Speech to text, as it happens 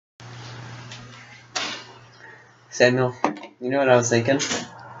Samuel, you know what I was thinking?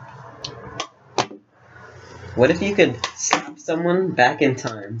 What if you could slap someone back in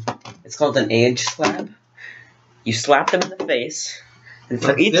time? It's called an age slap. You slap them in the face, and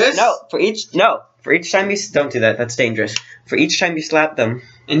for each time you don't do that. That's dangerous. For each time you slap them,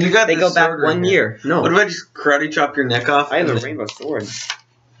 and you got they go back 1 year. No. What if I just karate chop your neck off? I have a rainbow sword.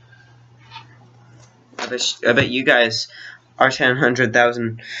 I bet you guys are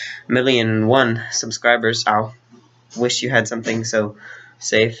 10,100,000,000,001 subscribers. I'll wish you had something so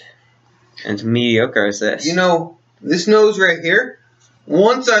safe and mediocre as this. You know, this nose right here,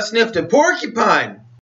 once I sniffed a porcupine.